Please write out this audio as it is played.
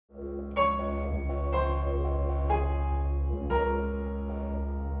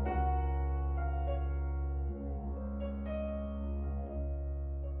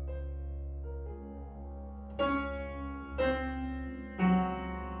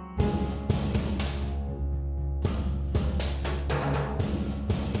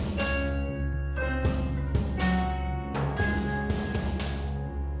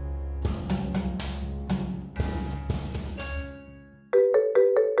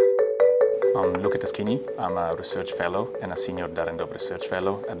I'm Luca Taschini. I'm a research fellow and a senior Dahrendorf research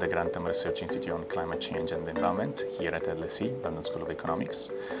fellow at the Grantham Research Institute on Climate Change and the Environment here at LSE, London School of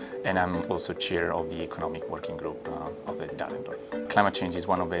Economics. And I'm also chair of the Economic Working Group of the Dahrendorf. Climate change is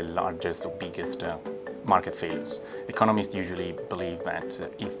one of the largest or biggest market failures. Economists usually believe that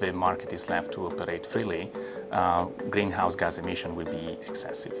if the market is left to operate freely, greenhouse gas emission will be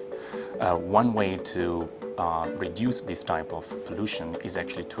excessive. One way to reduce this type of pollution is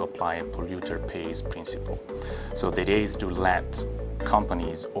actually to apply a polluter pays principle. So the idea is to let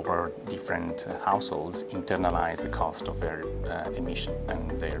companies over different households internalize the cost of their emission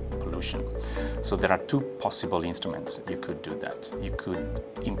and their pollution. So there are two possible instruments you could do that. You could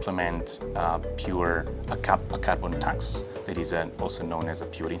implement a carbon tax that is also known as a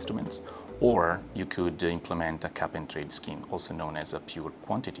pure instrument, or you could implement a cap and trade scheme, also known as a pure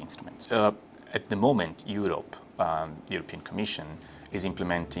quantity instrument. At the moment, European Commission is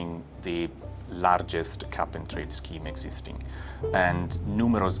implementing the largest cap and trade scheme existing. And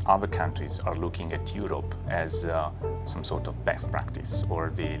numerous other countries are looking at Europe as some sort of best practice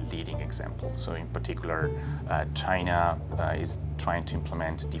or the leading example. So in particular, China is trying to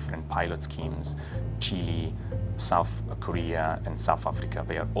implement different pilot schemes. Chile, South Korea, and South Africa,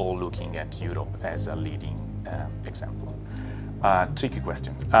 they are all looking at Europe as a leading example. Tricky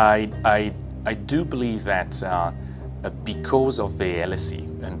question. I do believe that because of the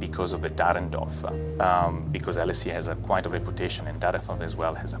LSE and because of the Dahrendorf, because LSE has quite a reputation and Dahrendorf as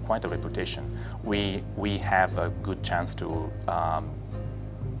well has quite a reputation, we have a good chance to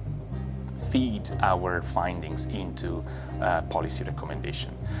feed our findings into policy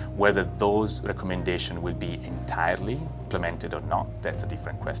recommendation. Whether those recommendations will be entirely implemented or not, that's a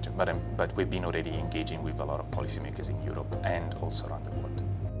different question. But we've been already engaging with a lot of policymakers in Europe and also around the world.